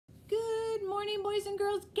morning, boys and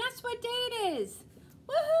girls. Guess what day it is?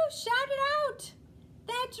 Woohoo! Shout it out.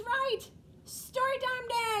 That's right. Storytime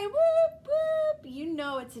day. Whoop, whoop. You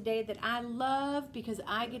know it's a day that I love because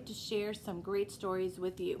I get to share some great stories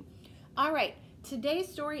with you. All right,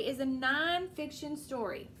 today's story is a nonfiction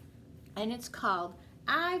story, and it's called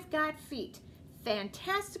I've Got Feet,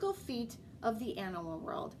 Fantastical Feet of the Animal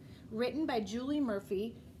World, written by Julie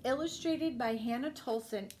Murphy, illustrated by Hannah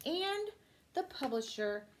Tolson, and the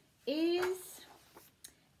publisher is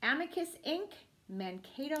Amicus Inc.,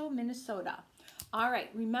 Mankato, Minnesota. All right,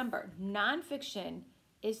 remember, nonfiction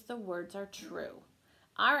is the words are true.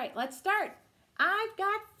 All right, let's start. I've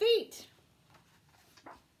got feet.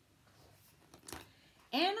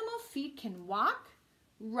 Animal feet can walk,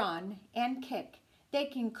 run, and kick. They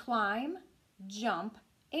can climb, jump,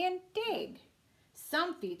 and dig.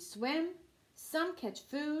 Some feet swim, some catch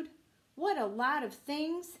food. What a lot of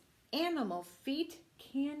things animal feet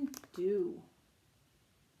can do.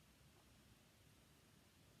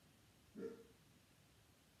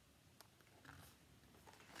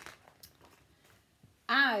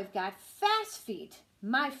 I've got fast feet.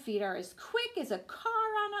 My feet are as quick as a car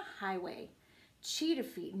on a highway. Cheetah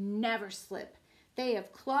feet never slip. They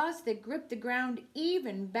have claws that grip the ground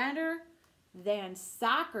even better than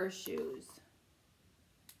soccer shoes.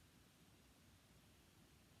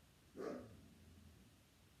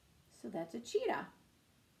 So that's a cheetah.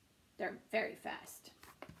 They're very fast.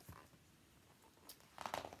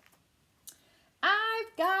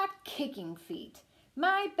 I've got kicking feet.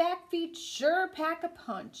 My back feet sure pack a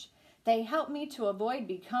punch. They help me to avoid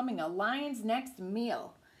becoming a lion's next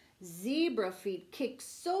meal. Zebra feet kick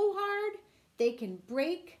so hard they can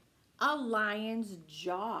break a lion's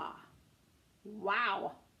jaw.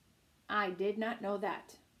 Wow, I did not know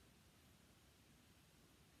that.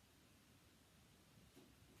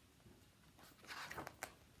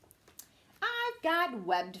 I've got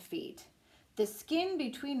webbed feet. The skin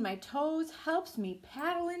between my toes helps me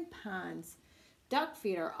paddle in ponds. Duck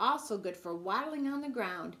feet are also good for waddling on the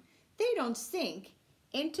ground. They don't sink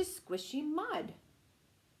into squishy mud.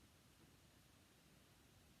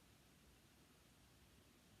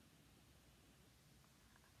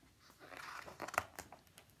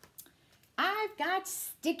 I've got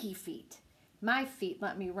sticky feet. My feet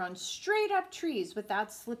let me run straight up trees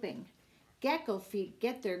without slipping. Gecko feet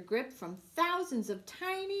get their grip from thousands of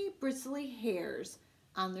tiny bristly hairs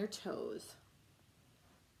on their toes.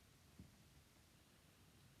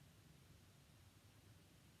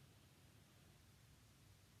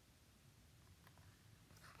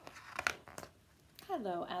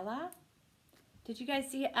 Hello, Ella. Did you guys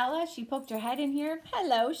see Ella? She poked her head in here.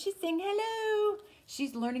 Hello, she's saying hello.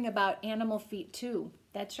 She's learning about animal feet too.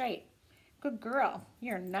 That's right. Good girl.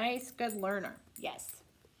 You're a nice, good learner. Yes.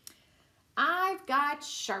 I've got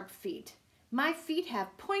sharp feet. My feet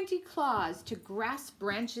have pointy claws to grasp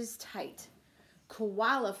branches tight.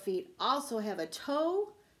 Koala feet also have a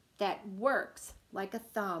toe that works like a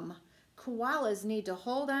thumb. Koalas need to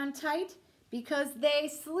hold on tight because they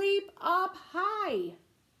sleep up high.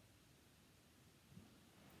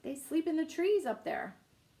 They sleep in the trees up there.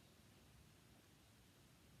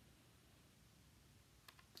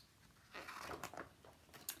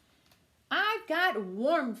 I've got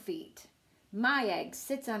warm feet. My egg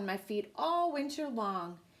sits on my feet all winter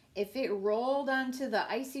long. If it rolled onto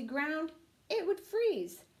the icy ground, it would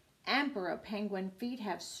freeze. Emperor penguin feet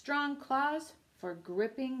have strong claws for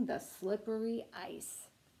gripping the slippery ice.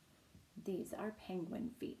 These are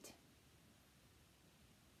penguin feet.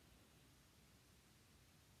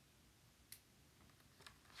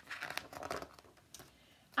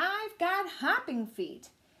 I've got hopping feet.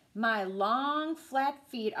 My long, flat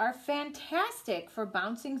feet are fantastic for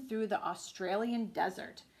bouncing through the Australian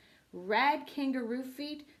desert. Red kangaroo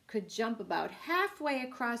feet could jump about halfway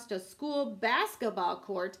across a school basketball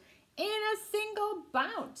court in a single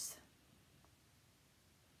bounce.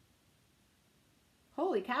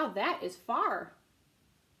 Holy cow, that is far.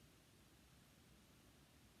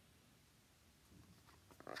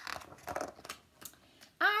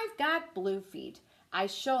 I've got blue feet. I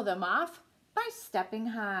show them off by stepping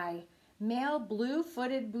high. Male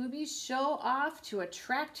blue-footed boobies show off to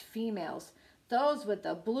attract females. Those with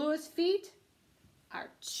the bluest feet are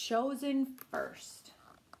chosen first.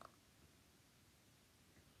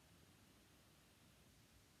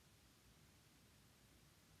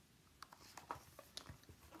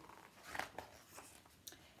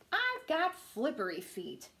 I've got flippery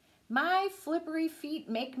feet. My flippery feet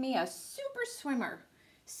make me a super swimmer.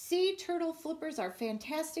 Sea turtle flippers are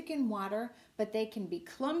fantastic in water, but they can be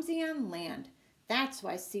clumsy on land. That's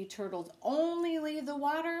why sea turtles only leave the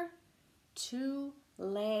water to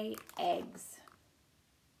lay eggs.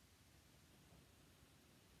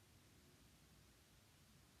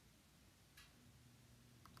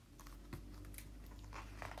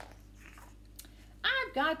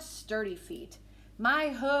 I've got sturdy feet. My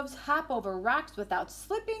hooves hop over rocks without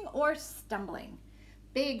slipping or stumbling.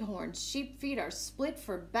 Bighorn sheep feet are split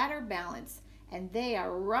for better balance, and they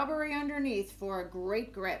are rubbery underneath for a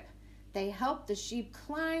great grip. They help the sheep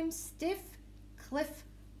climb stiff cliff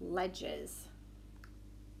ledges.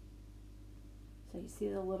 So you see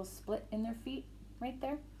the little split in their feet right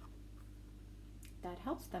there? That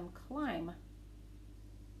helps them climb.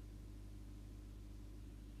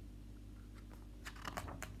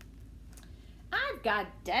 I've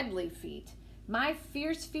got deadly feet. My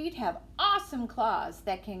fierce feet have awesome claws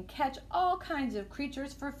that can catch all kinds of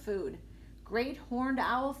creatures for food. Great horned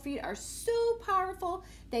owl feet are so powerful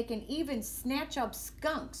they can even snatch up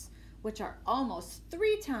skunks, which are almost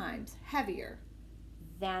 3 times heavier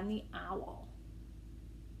than the owl.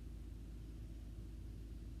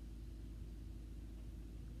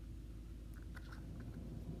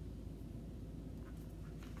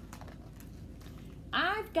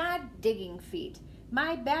 I've got digging feet.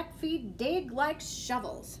 My back feet dig like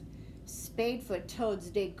shovels. Spadefoot toads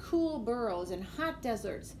dig cool burrows in hot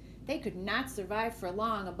deserts. They could not survive for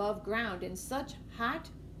long above ground in such hot,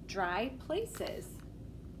 dry places.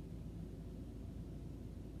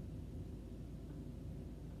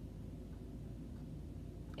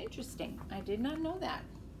 Interesting. I did not know that.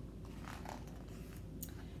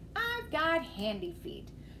 I've got handy feet.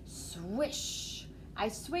 Swish! I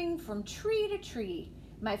swing from tree to tree.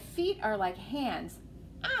 My feet are like hands.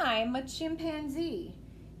 I'm a chimpanzee.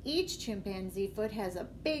 Each chimpanzee foot has a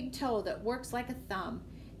big toe that works like a thumb.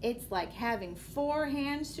 It's like having 4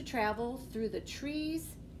 hands to travel through the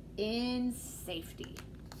trees in safety.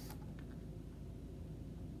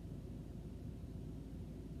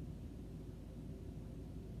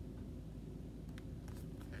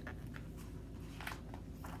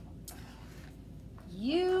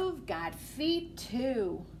 You've got feet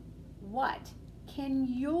too. What can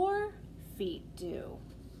your feet do?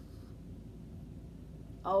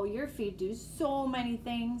 Oh, your feet do so many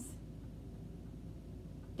things.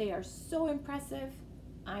 They are so impressive.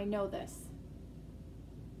 I know this.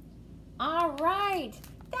 All right,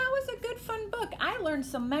 that was a good fun book. I learned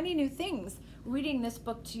so many new things reading this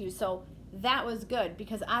book to you, so that was good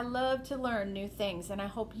because I love to learn new things and I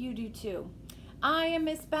hope you do too. I am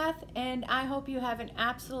Miss Beth and I hope you have an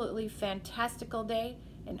absolutely fantastical day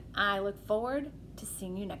and I look forward to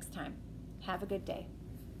seeing you next time. Have a good day.